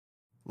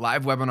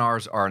Live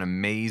webinars are an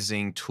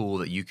amazing tool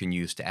that you can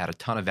use to add a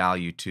ton of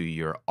value to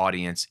your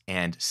audience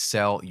and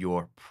sell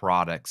your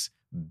products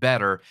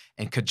better.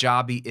 And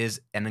Kajabi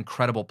is an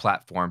incredible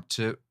platform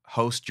to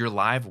host your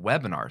live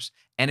webinars.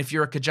 And if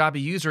you're a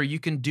Kajabi user, you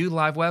can do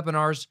live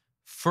webinars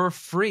for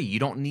free. You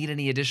don't need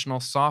any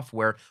additional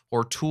software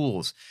or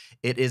tools.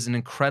 It is an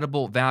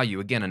incredible value.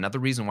 Again, another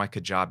reason why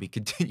Kajabi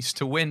continues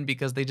to win,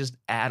 because they just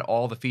add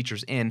all the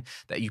features in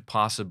that you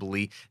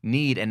possibly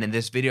need. And in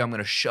this video, I'm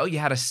going to show you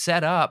how to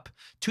set up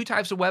two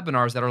types of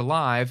webinars that are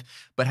live,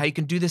 but how you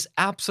can do this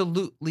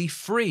absolutely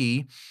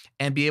free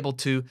and be able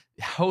to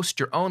host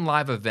your own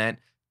live event,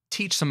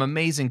 teach some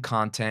amazing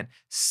content,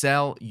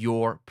 sell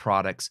your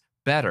products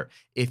better.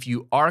 If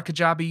you are a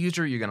Kajabi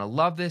user, you're going to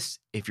love this.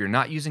 If you're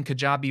not using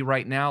Kajabi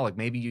right now, like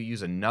maybe you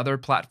use another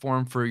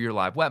platform for your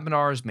live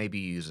webinars, maybe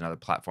you use another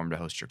platform to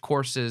host your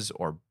courses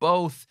or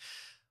both,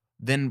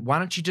 then why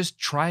don't you just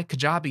try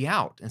Kajabi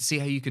out and see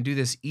how you can do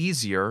this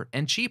easier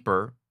and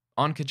cheaper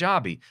on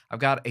Kajabi. I've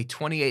got a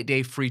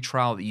 28-day free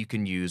trial that you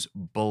can use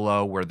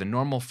below, where the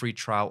normal free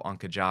trial on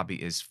Kajabi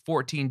is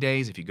 14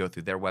 days if you go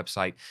through their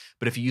website.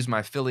 But if you use my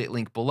affiliate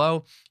link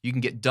below, you can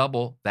get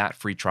double that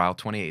free trial,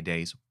 28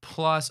 days,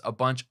 plus a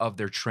bunch of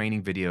their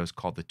training videos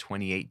called the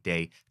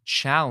 28-day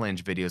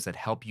challenge videos that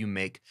help you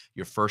make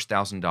your first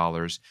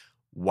 $1,000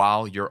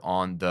 while you're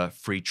on the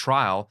free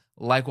trial,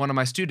 like one of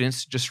my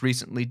students just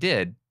recently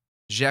did.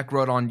 Jack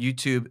wrote on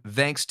YouTube,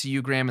 "Thanks to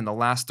you, Graham, in the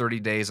last 30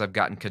 days, I've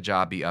gotten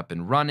Kajabi up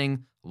and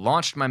running,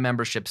 launched my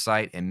membership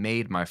site, and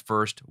made my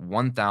first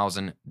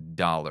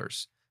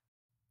 $1,000.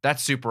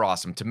 That's super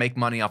awesome. To make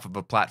money off of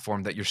a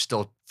platform that you're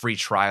still free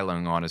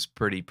trialing on is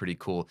pretty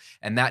cool.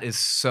 And that is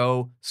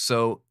so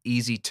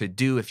easy to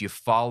do if you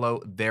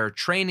follow their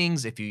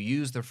trainings, if you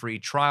use the free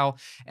trial.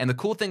 And the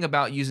cool thing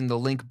about using the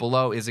link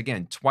below is,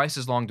 again, twice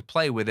as long to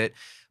play with it.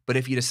 But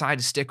if you decide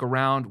to stick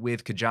around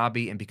with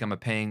Kajabi and become a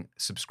paying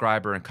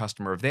subscriber and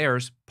customer of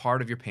theirs,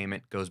 part of your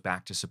payment goes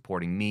back to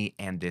supporting me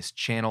and this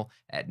channel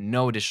at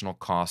no additional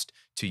cost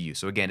to you.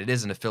 So again, it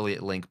is an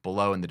affiliate link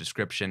below in the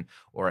description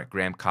or at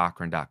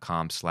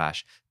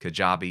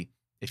grahamcochrane.com/Kajabi.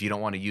 If you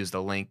don't want to use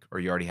the link or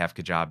you already have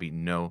Kajabi,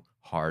 no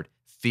hard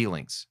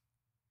feelings.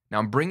 Now,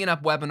 I'm bringing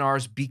up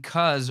webinars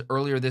because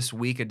earlier this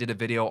week I did a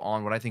video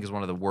on what I think is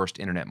one of the worst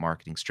internet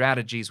marketing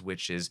strategies,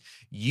 which is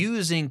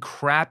using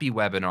crappy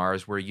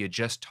webinars where you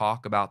just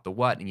talk about the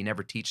what and you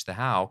never teach the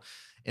how,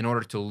 in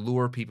order to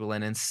lure people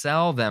in and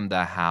sell them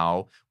the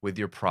how with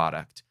your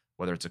product,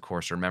 whether it's a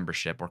course or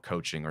membership or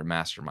coaching or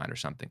mastermind or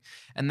something.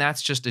 And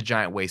that's just a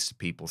giant waste of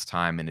people's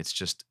time, and it's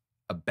just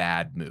a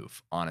bad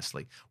move,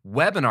 honestly.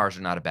 Webinars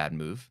are not a bad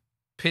move.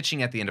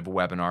 Pitching at the end of a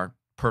webinar,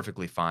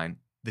 perfectly fine.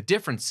 The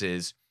difference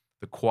is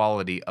the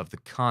quality of the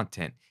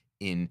content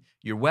in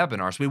your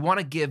webinars. We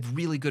want to give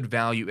really good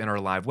value in our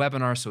live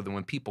webinars so that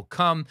when people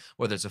come,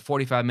 whether it's a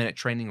 45-minute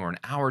training or an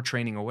hour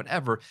training or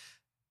whatever,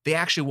 they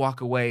actually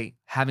walk away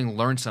having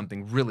learned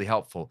something really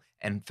helpful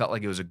and felt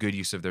like it was a good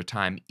use of their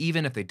time,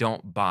 even if they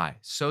don't buy.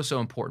 So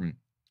important.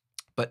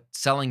 But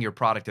selling your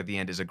product at the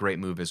end is a great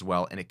move as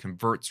well, and it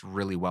converts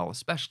really well,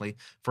 especially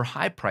for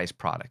high-priced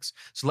products.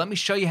 So let me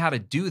show you how to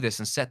do this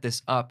and set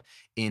this up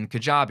in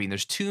Kajabi. And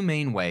there's two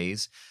main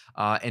ways,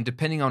 and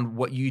depending on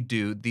what you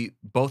do,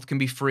 both can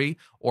be free,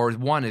 or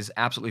one is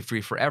absolutely free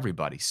for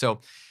everybody.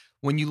 So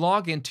when you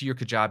log into your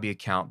Kajabi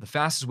account, the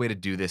fastest way to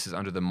do this is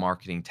under the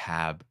Marketing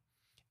tab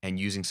and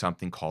using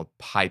something called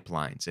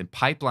pipelines. And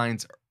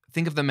pipelines,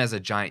 think of them as a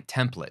giant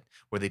template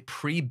where they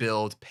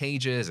pre-build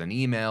pages and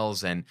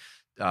emails and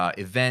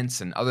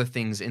events and other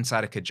things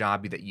inside of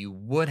Kajabi that you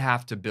would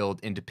have to build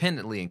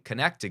independently and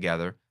connect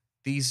together.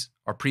 These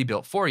are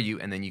pre-built for you,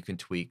 and then you can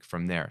tweak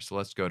from there. So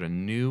let's go to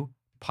New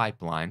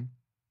Pipeline.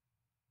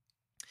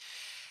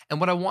 And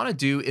what I want to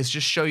do is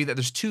just show you that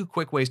there's two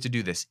quick ways to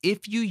do this.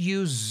 If you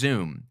use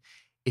Zoom,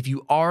 if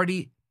you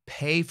already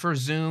pay for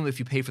Zoom, if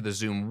you pay for the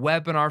Zoom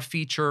webinar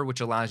feature, which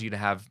allows you to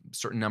have a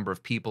certain number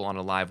of people on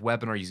a live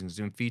webinar using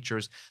Zoom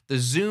features, the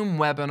Zoom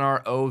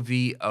webinar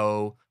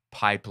OVO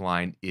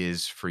pipeline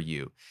is for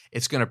you.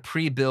 It's going to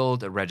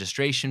pre-build a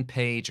registration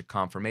page, a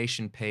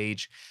confirmation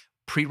page,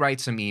 pre-write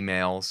some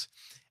emails,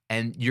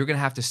 and you're going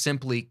to have to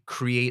simply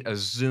create a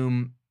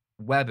Zoom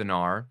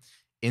webinar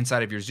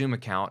inside of your Zoom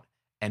account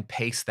and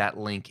paste that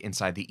link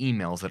inside the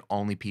emails that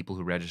only people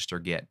who register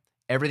get.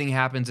 Everything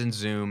happens in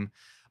Zoom,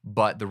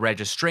 but the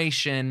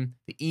registration,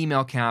 the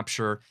email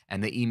capture,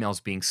 and the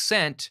emails being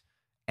sent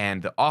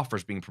and the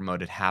offers being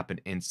promoted happen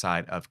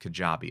inside of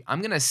Kajabi. I'm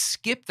going to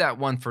skip that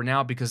one for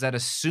now because that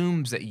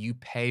assumes that you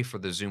pay for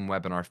the Zoom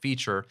webinar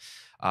feature,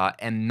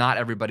 and not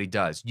everybody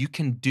does. You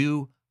can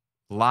do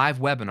live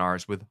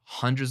webinars with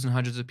hundreds and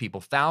hundreds of people,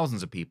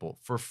 thousands of people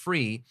for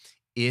free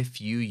if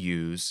you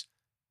use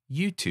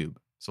YouTube.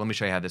 So let me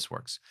show you how this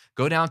works.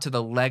 Go down to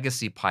the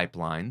legacy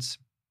pipelines.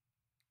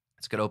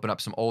 It's going to open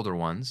up some older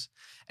ones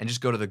and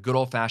just go to the good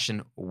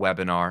old-fashioned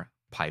webinar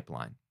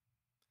pipeline.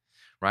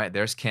 Right,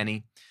 there's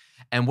Kenny.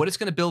 And what it's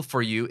going to build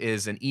for you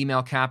is an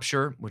email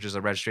capture, which is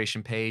a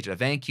registration page, a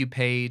thank you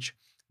page,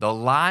 The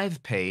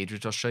live page,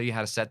 which I'll show you how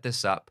to set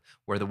this up,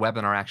 where the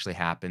webinar actually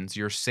happens,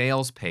 your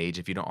sales page,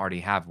 if you don't already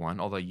have one,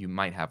 although you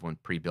might have one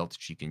pre-built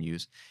that you can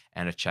use,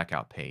 and a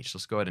checkout page. So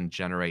let's go ahead and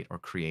generate or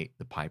create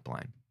the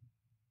pipeline.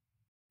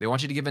 They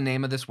want you to give a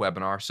name of this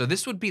webinar. So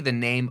this would be the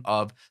name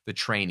of the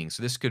training.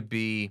 So this could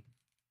be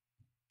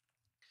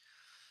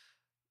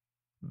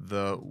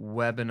the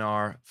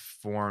webinar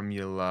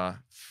formula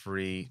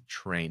free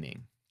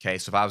training. Okay,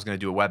 so if I was going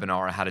to do a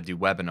webinar on how to do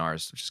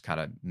webinars, which is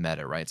kind of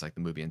meta, right? It's like the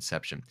movie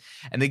Inception.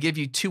 And they give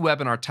you two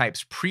webinar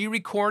types,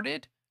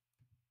 pre-recorded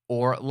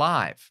or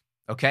live,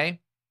 okay?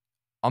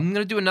 I'm going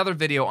to do another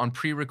video on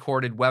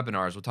pre-recorded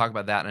webinars. We'll talk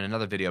about that in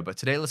another video. But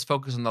today, let's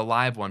focus on the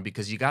live one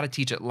because you got to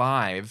teach it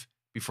live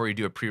before you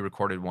do a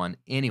pre-recorded one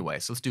anyway.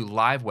 So let's do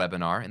live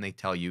webinar, and they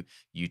tell you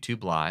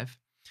YouTube Live.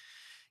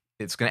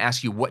 It's going to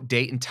ask you what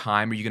date and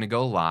time are you going to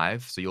go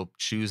live. So you'll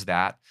choose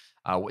that,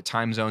 what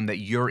time zone that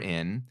you're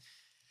in,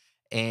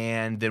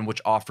 and then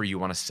which offer you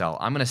want to sell.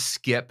 I'm going to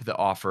skip the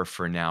offer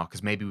for now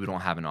because maybe we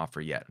don't have an offer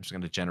yet. I'm just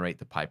going to generate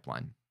the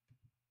pipeline.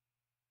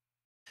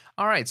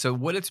 All right, so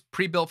what it's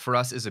pre-built for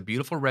us is a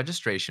beautiful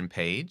registration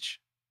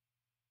page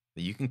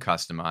that you can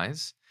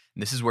customize.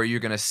 And this is where you're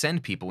going to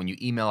send people when you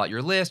email out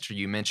your list or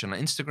you mention on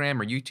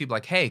Instagram or YouTube,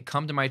 like, hey,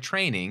 come to my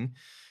training,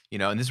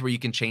 and this is where you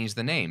can change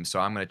the name.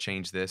 So I'm going to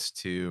change this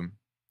to,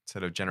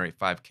 instead of generate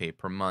 5K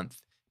per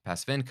month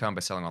passive income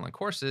by selling online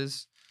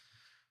courses,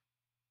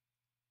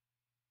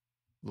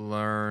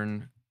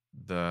 learn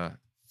the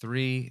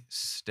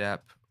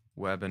 3-step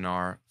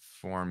webinar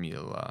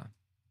formula.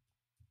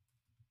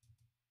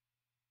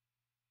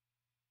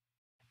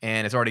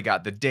 And it's already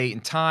got the date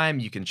and time.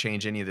 You can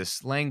change any of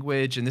this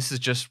language. And this is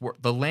just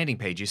the landing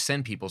page. You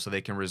send people so they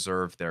can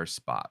reserve their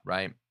spot,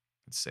 right?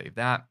 Let's save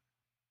that.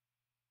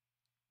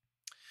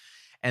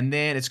 And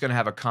then it's going to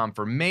have a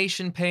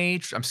confirmation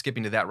page. I'm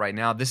skipping to that right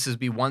now. This is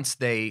once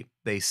they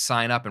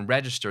sign up and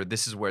register,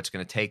 this is where it's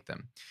going to take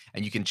them.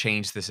 And you can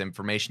change this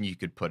information. You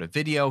could put a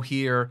video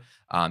here.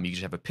 You could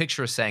just have a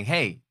picture saying,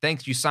 hey,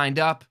 thanks, you signed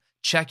up.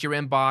 Check your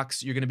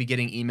inbox. You're going to be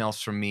getting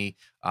emails from me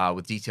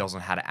with details on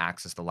how to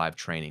access the live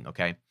training,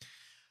 okay?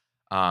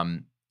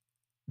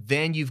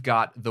 Then you've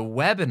got the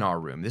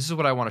webinar room. This is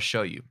what I want to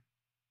show you.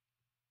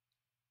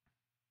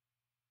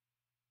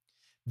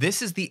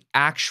 This is the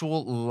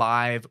actual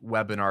live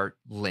webinar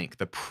link,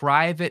 the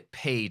private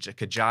page that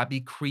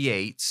Kajabi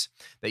creates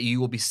that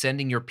you will be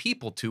sending your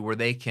people to where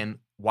they can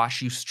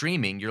watch you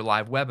streaming your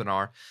live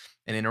webinar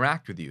and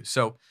interact with you.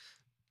 So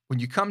when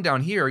you come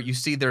down here, you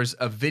see there's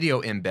a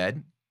video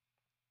embed.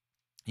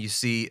 You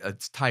see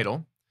its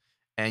title,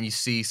 and you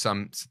see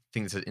some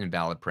things that says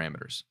invalid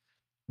parameters.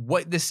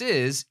 What this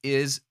is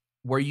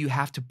where you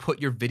have to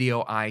put your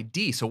video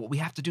ID. So what we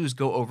have to do is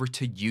go over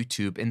to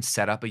YouTube and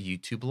set up a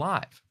YouTube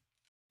Live.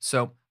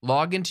 So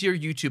log into your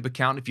YouTube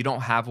account. If you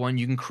don't have one,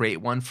 you can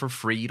create one for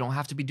free. You don't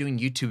have to be doing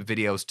YouTube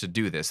videos to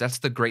do this. That's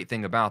the great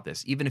thing about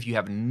this. Even if you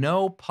have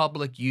no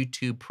public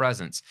YouTube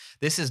presence,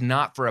 this is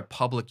not for a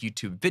public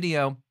YouTube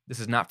video.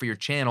 This is not for your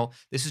channel.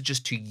 This is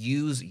just to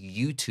use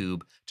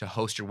YouTube to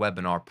host your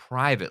webinar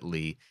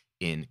privately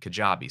in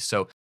Kajabi.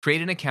 So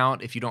create an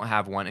account if you don't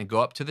have one and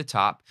go up to the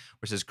top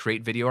where it says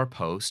create video or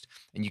post,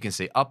 and you can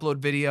say upload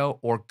video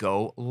or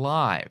go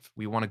live.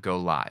 We want to go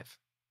live.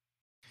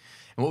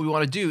 And what we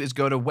want to do is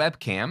go to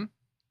webcam,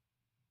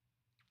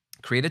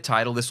 create a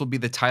title. This will be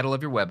the title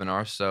of your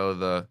webinar. So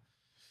the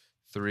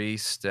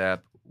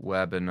 3-step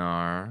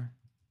webinar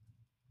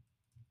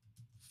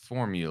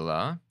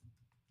formula.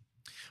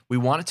 We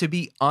want it to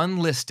be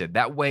unlisted.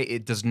 That way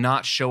it does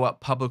not show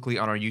up publicly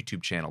on our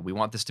YouTube channel. We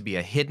want this to be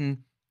a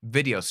hidden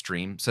video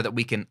stream so that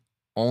we can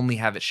only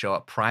have it show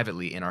up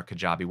privately in our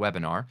Kajabi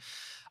webinar.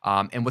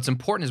 And what's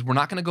important is we're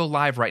not going to go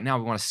live right now.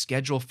 We want to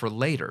schedule for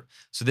later.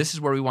 So this is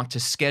where we want to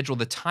schedule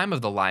the time of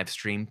the live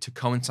stream to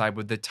coincide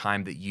with the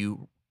time that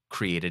you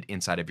created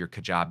inside of your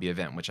Kajabi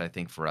event, which I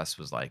think for us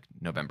was like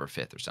November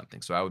 5th or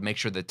something. So I would make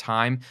sure the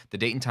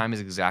date and time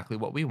is exactly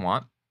what we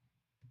want.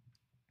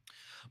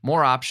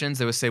 More options.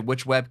 They would say,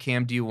 which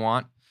webcam do you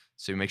want?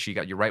 So make sure you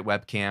got your right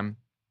webcam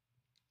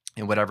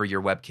and whatever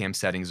your webcam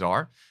settings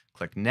are.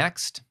 Click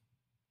next.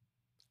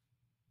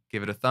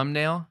 Give it a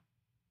thumbnail.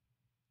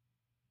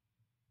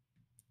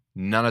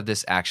 None of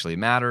this actually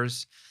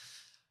matters,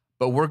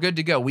 but we're good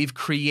to go. We've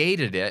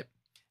created it.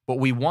 What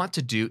we want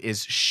to do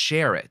is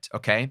share it,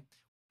 okay?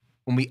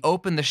 When we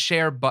open the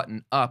share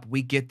button up,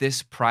 we get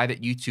this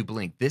private YouTube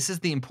link. This is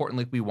the important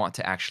link we want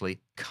to actually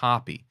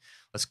copy.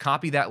 Let's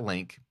copy that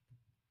link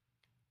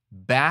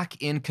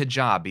back in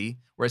Kajabi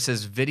where it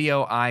says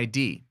video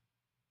ID,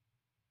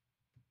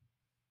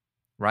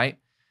 right?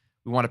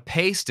 We want to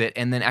paste it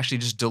and then actually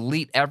just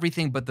delete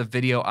everything but the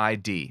video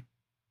ID.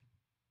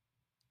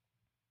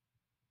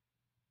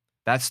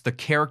 That's the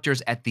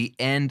characters at the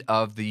end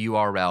of the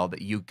URL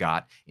that you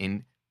got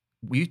in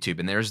YouTube.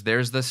 And there's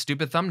the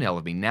stupid thumbnail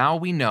of me. Now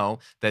we know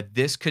that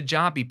this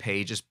Kajabi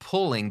page is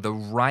pulling the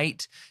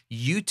right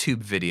YouTube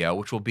video,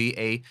 which will be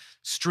a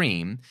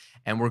stream,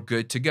 and we're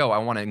good to go. I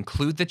want to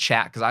include the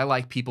chat because I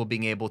like people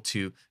being able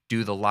to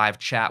do the live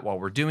chat while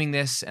we're doing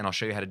this, and I'll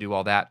show you how to do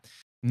all that.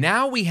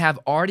 Now we have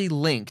already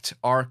linked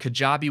our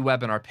Kajabi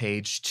webinar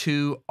page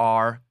to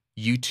our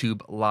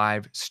YouTube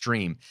live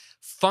stream.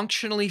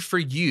 Functionally for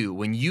you,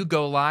 when you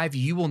go live,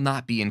 you will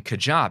not be in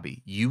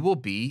Kajabi. You will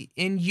be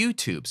in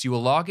YouTube. So you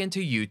will log into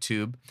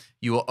YouTube,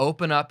 you will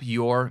open up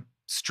your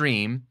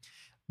stream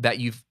that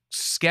you've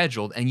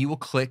scheduled, and you will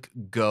click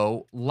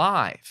Go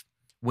Live.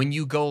 When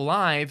you go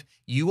live,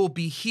 you will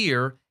be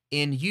here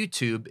in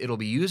YouTube. It'll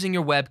be using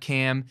your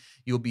webcam.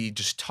 You'll be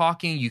just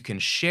talking. You can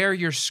share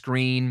your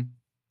screen.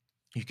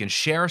 You can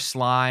share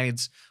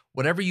slides,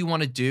 whatever you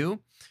want to do,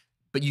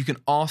 but you can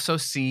also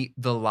see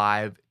the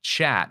live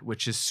chat,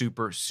 which is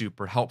super,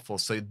 super helpful.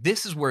 So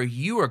this is where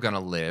you are going to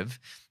live,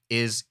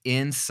 is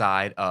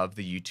inside of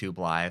the YouTube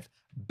Live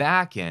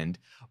backend,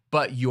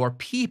 but your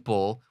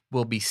people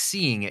will be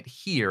seeing it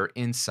here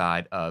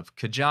inside of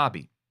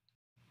Kajabi.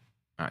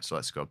 All right, so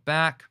let's go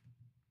back.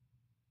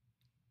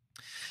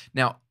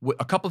 Now,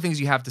 a couple of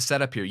things you have to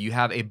set up here. You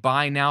have a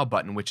Buy Now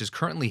button, which is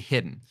currently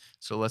hidden.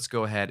 So let's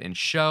go ahead and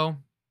show.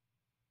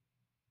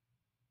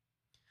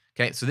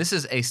 Okay, so this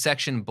is a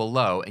section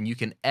below, and you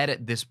can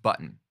edit this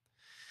button.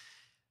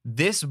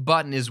 This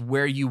button is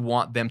where you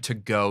want them to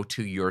go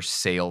to your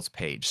sales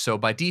page. So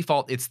by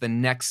default, it's the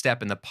next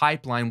step in the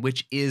pipeline,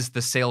 which is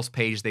the sales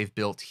page they've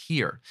built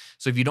here.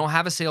 So if you don't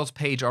have a sales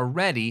page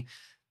already,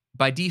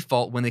 by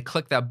default, when they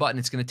click that button,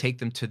 it's going to take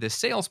them to this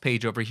sales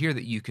page over here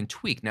that you can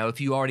tweak. Now, if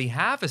you already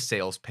have a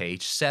sales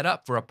page set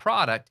up for a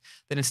product,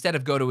 then instead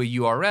of go to a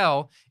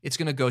URL, it's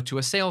going to go to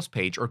a sales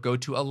page or go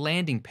to a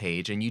landing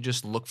page, and you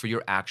just look for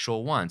your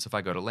actual one. So if I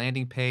go to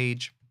landing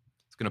page,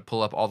 it's going to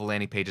pull up all the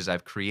landing pages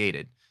I've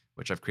created,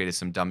 which I've created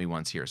some dummy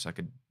ones here, so I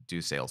could do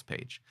sales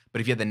page.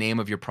 But if you had the name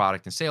of your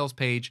product and sales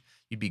page,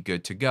 you'd be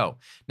good to go.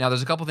 Now,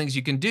 there's a couple things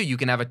you can do. You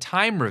can have a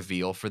time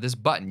reveal for this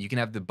button. You can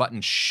have the button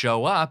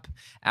show up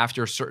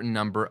after a certain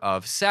number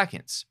of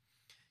seconds.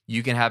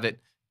 You can have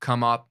it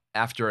come up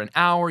after an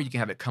hour. You can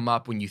have it come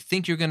up when you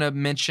think you're going to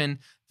mention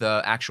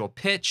the actual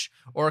pitch,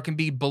 or it can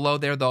be below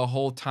there the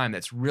whole time.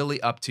 That's really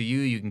up to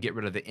you. You can get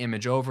rid of the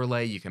image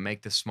overlay. You can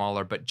make this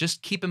smaller, but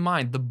just keep in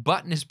mind the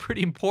button is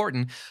pretty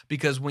important,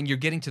 because when you're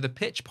getting to the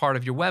pitch part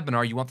of your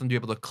webinar, you want them to be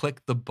able to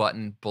click the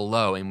button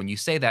below. And when you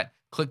say that,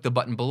 click the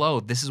button below,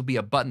 this will be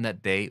a button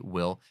that they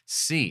will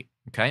see.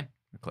 Okay,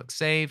 click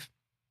save,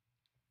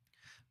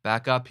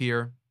 back up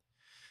here,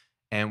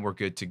 and we're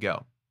good to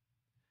go.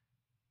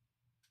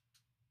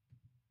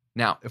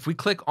 Now, if we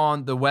click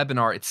on the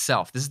webinar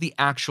itself, this is the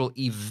actual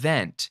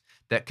event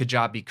that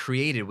Kajabi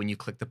created when you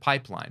click the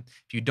pipeline.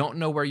 If you don't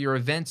know where your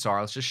events are,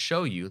 let's just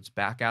show you. Let's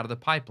back out of the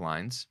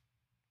pipelines.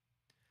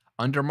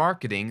 Under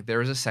marketing,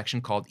 there is a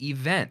section called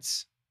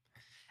events.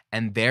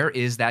 And there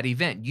is that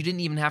event. You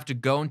didn't even have to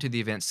go into the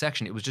event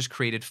section. It was just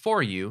created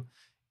for you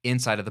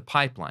inside of the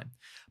pipeline.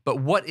 But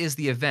what is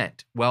the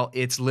event? Well,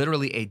 it's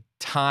literally a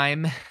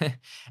time,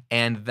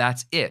 and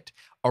that's it.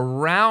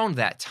 Around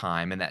that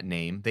time and that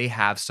name, they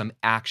have some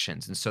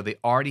actions. And so they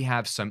already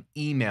have some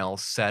emails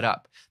set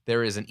up.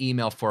 There is an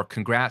email for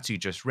congrats, you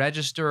just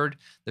registered.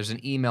 There's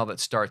an email that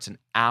starts an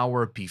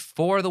hour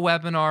before the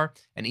webinar,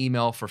 an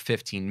email for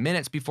 15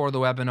 minutes before the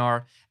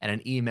webinar, and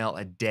an email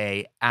a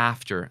day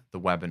after the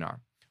webinar.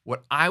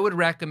 What I would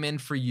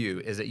recommend for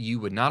you is that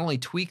you would not only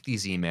tweak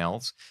these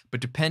emails,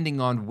 but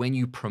depending on when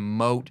you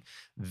promote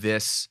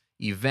this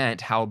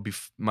event, how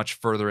much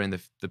further in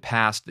the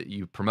past that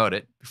you promote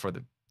it before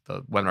the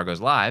webinar goes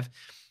live,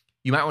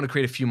 you might want to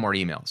create a few more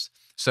emails.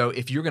 So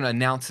if you're going to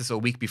announce this a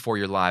week before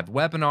your live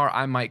webinar,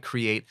 I might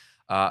create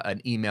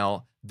an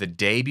email the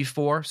day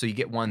before. So you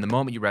get one the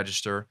moment you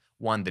register,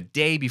 one the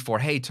day before.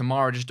 Hey,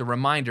 tomorrow, just a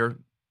reminder,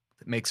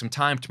 make some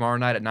time tomorrow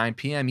night at 9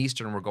 p.m.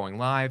 Eastern, we're going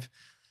live.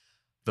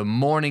 The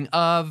morning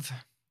of,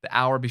 the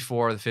hour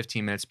before, the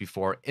 15 minutes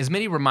before. As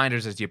many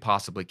reminders as you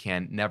possibly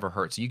can never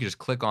hurt. So you can just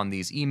click on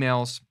these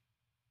emails,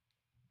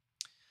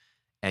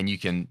 and you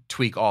can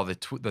tweak all the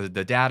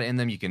data in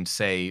them. You can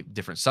say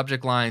different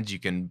subject lines. You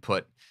can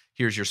put,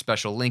 here's your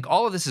special link.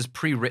 All of this is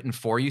pre-written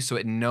for you, so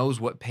it knows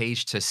what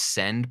page to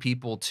send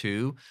people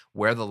to,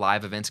 where the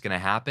live event's going to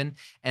happen.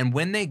 And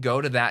when they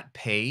go to that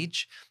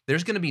page,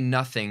 there's going to be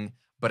nothing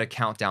but a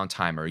countdown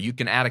timer. You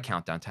can add a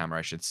countdown timer,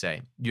 I should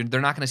say. They're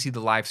not going to see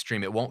the live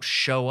stream. It won't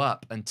show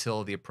up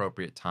until the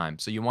appropriate time.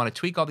 So you want to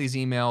tweak all these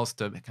emails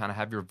to kind of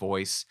have your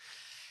voice.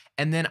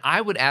 And then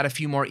I would add a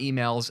few more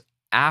emails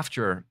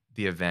after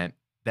the event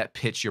that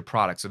pitch your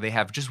product. So they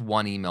have just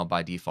one email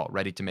by default,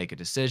 ready to make a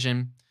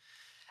decision.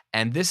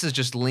 And this is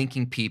just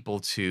linking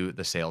people to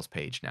the sales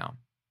page now,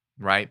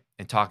 right?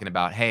 And talking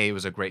about, hey, it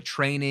was a great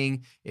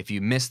training. If you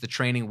missed the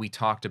training, we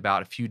talked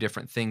about a few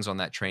different things on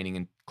that training,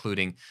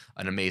 including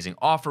an amazing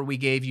offer we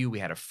gave you. We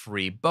had a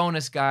free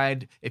bonus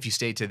guide if you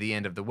stayed to the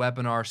end of the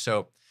webinar.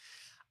 So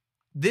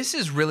this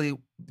is really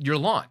your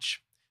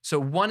launch. So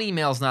one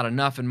email is not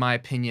enough, in my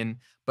opinion,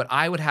 but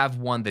I would have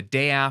one the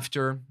day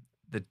after,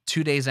 the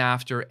 2 days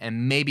after,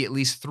 and maybe at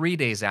least 3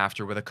 days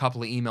after, with a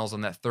couple of emails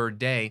on that third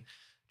day,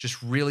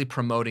 just really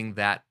promoting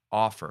that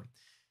offer.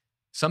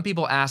 Some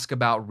people ask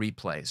about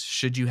replays.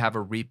 Should you have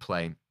a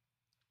replay?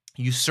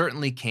 You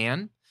certainly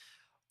can.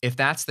 If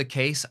that's the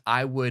case,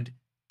 I would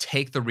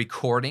take the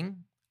recording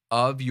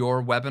of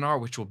your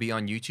webinar, which will be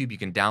on YouTube. You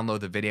can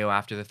download the video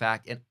after the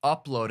fact and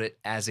upload it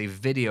as a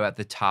video at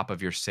the top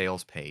of your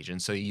sales page.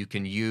 And so you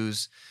can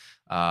use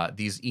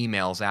these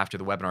emails after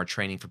the webinar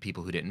training for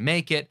people who didn't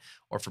make it,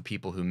 or for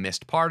people who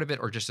missed part of it,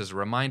 or just as a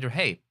reminder,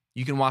 hey,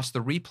 you can watch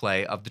the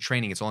replay of the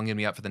training. It's only going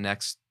to be up for the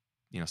next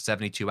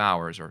 72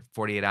 hours or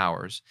 48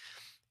 hours,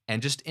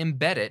 and just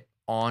embed it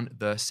on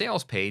the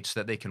sales page so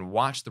that they can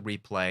watch the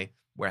replay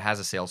where it has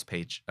a sales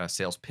page, a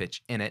sales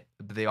pitch in it,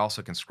 but they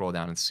also can scroll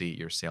down and see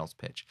your sales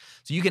pitch.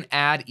 So you can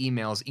add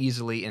emails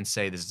easily and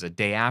say this is a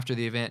day after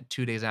the event,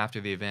 2 days after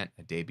the event,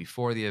 a day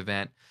before the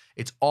event.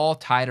 It's all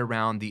tied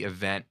around the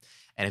event,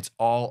 and it's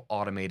all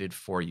automated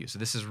for you. So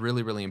this is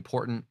really, really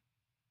important.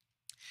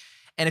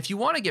 And if you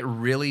want to get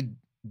really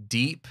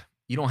deep,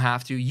 you don't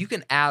have to. You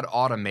can add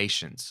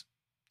automations.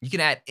 You can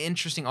add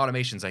interesting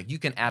automations. Like you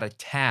can add a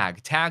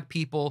tag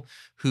people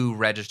who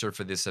registered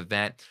for this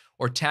event,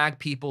 or tag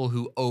people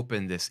who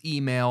opened this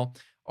email,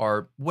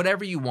 or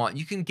whatever you want.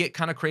 You can get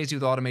kind of crazy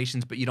with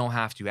automations, but you don't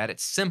have to. At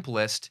its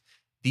simplest,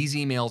 these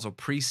emails are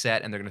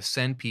preset, and they're going to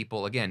send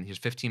people, again, here's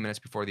 15 minutes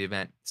before the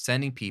event,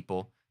 sending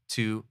people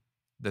to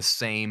the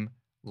same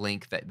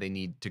link that they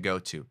need to go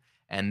to.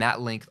 And that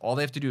link, all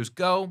they have to do is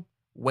go,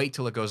 wait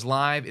till it goes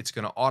live. It's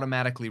going to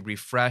automatically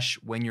refresh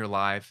when you're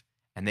live,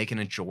 and they can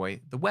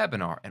enjoy the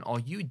webinar. And all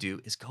you do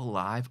is go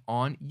live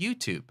on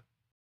YouTube.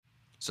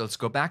 So let's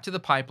go back to the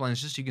pipelines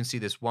just so you can see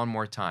this one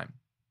more time.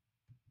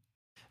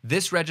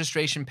 This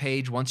registration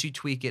page, once you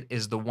tweak it,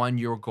 is the one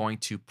you're going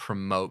to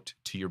promote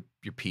to your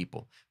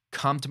people.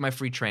 Come to my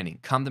free training.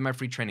 Come to my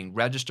free training.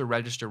 Register,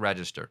 register,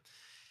 register.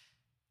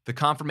 The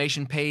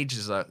confirmation page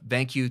is a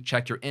thank you,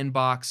 check your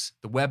inbox.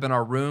 The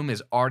webinar room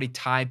is already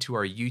tied to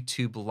our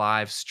YouTube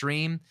live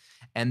stream.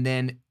 And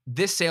then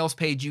this sales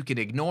page you can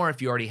ignore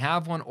if you already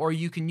have one, or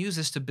you can use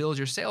this to build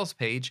your sales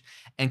page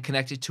and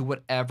connect it to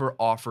whatever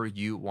offer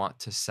you want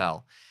to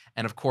sell.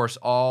 And of course,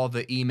 all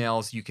the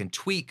emails you can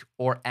tweak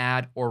or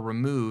add or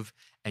remove,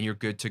 and you're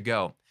good to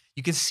go.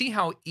 You can see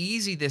how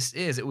easy this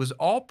is. It was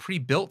all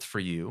pre-built for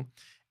you,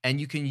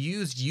 and you can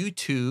use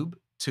YouTube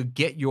to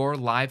get your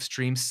live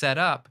stream set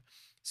up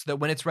so that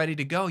when it's ready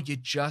to go, you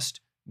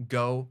just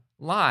go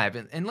live.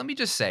 And let me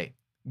just say,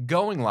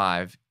 going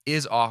live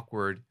is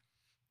awkward.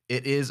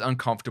 It is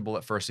uncomfortable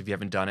at first if you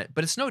haven't done it,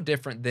 but it's no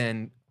different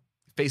than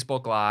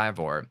Facebook Live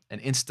or an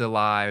Insta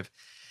Live.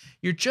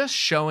 You're just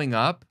showing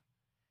up.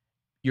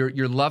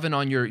 You're loving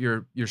on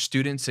your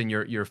students and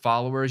your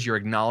followers. You're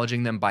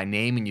acknowledging them by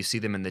name, and you see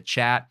them in the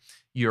chat.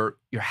 You're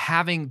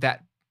having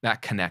that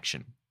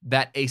connection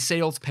that a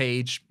sales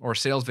page or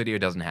sales video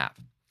doesn't have,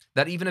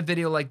 that even a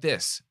video like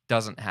this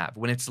doesn't have.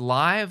 When it's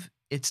live,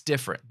 it's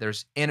different.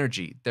 There's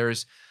energy.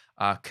 There's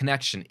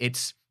connection.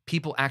 It's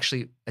people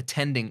actually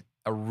attending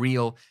a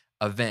real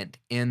event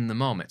in the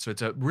moment. So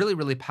it's a really,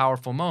 really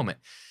powerful moment.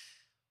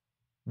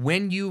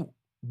 When you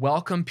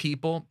welcome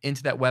people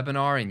into that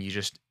webinar and you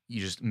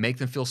just make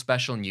them feel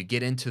special and you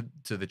get into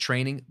the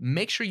training,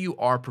 make sure you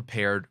are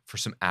prepared for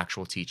some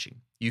actual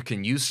teaching. You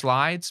can use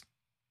slides,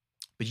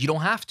 but you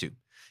don't have to.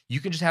 You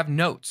can just have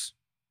notes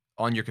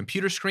on your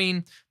computer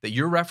screen that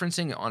you're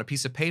referencing on a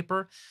piece of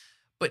paper,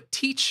 but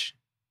teach,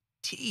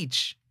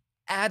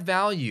 add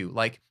value,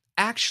 like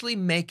actually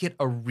make it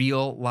a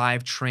real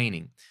live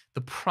training.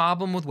 The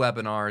problem with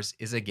webinars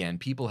is, again,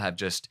 people have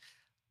just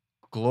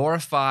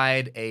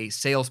glorified a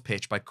sales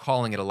pitch by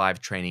calling it a live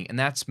training, and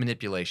that's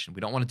manipulation. We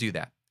don't want to do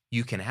that.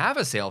 You can have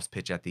a sales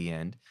pitch at the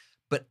end,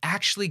 but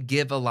actually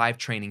give a live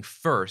training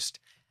first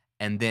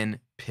and then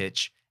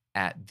pitch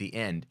at the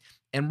end.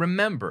 And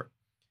remember,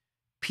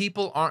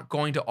 people aren't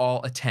going to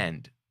all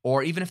attend,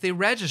 or even if they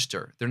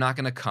register, they're not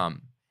going to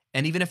come.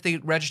 And even if they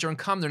register and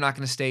come, they're not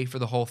going to stay for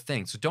the whole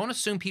thing. So don't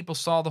assume people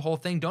saw the whole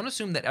thing. Don't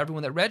assume that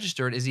everyone that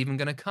registered is even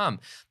going to come.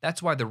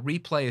 That's why the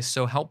replay is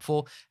so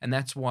helpful, and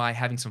that's why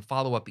having some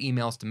follow-up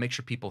emails to make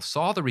sure people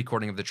saw the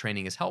recording of the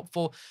training is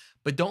helpful.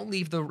 But don't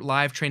leave the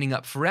live training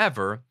up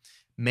forever.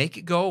 Make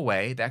it go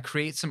away. That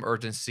creates some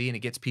urgency, and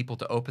it gets people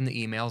to open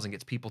the emails and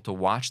gets people to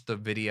watch the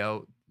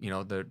video,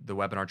 the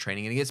webinar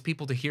training, and it gets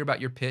people to hear about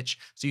your pitch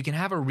so you can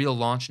have a real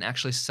launch and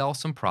actually sell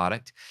some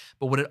product.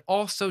 But what it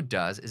also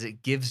does is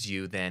it gives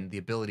you then the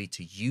ability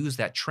to use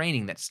that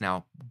training that's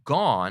now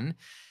gone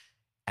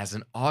as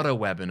an auto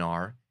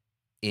webinar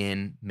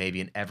in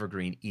maybe an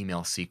evergreen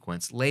email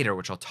sequence later,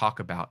 which I'll talk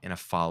about in a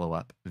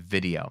follow-up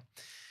video.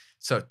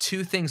 So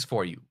 2 things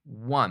for you.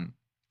 1,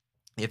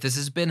 if this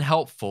has been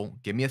helpful,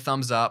 give me a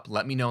thumbs up.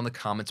 Let me know in the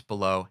comments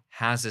below,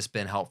 has this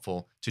been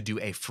helpful to do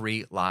a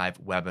free live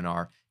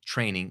webinar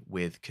training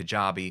with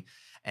Kajabi?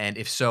 And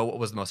if so, what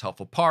was the most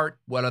helpful part?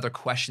 What other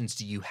questions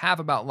do you have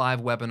about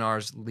live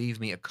webinars? Leave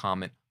me a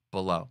comment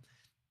below.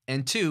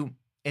 And 2,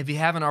 if you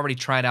haven't already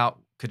tried out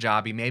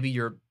Kajabi, maybe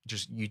you're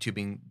just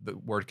YouTubing the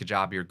word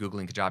Kajabi or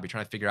Googling Kajabi,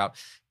 trying to figure out,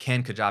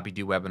 can Kajabi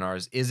do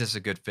webinars? Is this a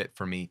good fit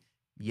for me?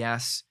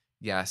 Yes,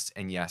 yes,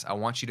 and yes. I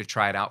want you to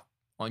try it out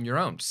on your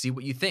own. See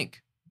what you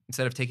think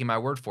instead of taking my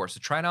word for it. So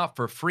try it out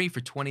for free for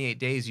 28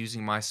 days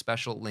using my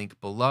special link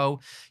below.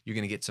 You're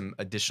going to get some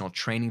additional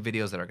training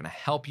videos that are going to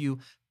help you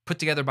put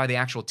together by the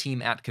actual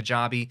team at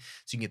Kajabi,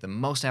 so you can get the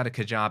most out of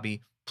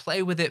Kajabi.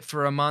 Play with it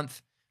for a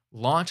month,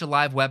 launch a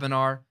live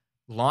webinar,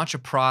 launch a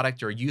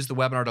product, or use the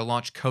webinar to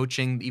launch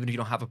coaching, even if you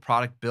don't have a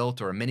product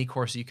built or a mini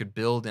course that you could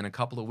build in a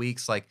couple of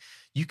weeks. Like,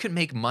 you can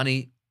make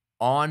money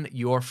on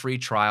your free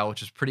trial,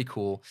 which is pretty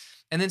cool.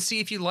 And then see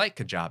if you like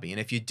Kajabi. And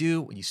if you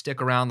do, when you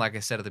stick around, like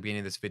I said at the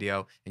beginning of this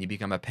video, and you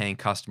become a paying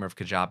customer of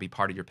Kajabi,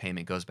 part of your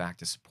payment goes back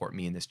to support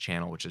me in this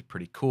channel, which is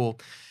pretty cool.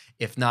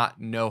 If not,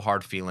 no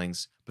hard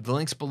feelings. But the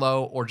link's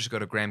below, or just go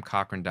to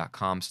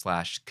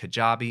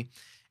grahamcochrane.com/Kajabi.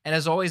 And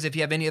as always, if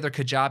you have any other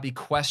Kajabi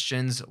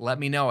questions, let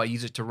me know. I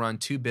use it to run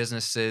 2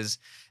 businesses.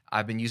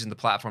 I've been using the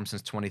platform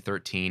since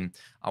 2013.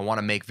 I want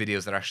to make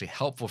videos that are actually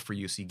helpful for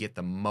you so you get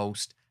the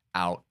most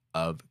out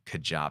of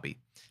Kajabi.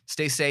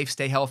 Stay safe,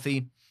 stay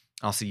healthy.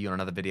 I'll see you in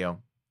another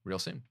video real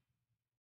soon.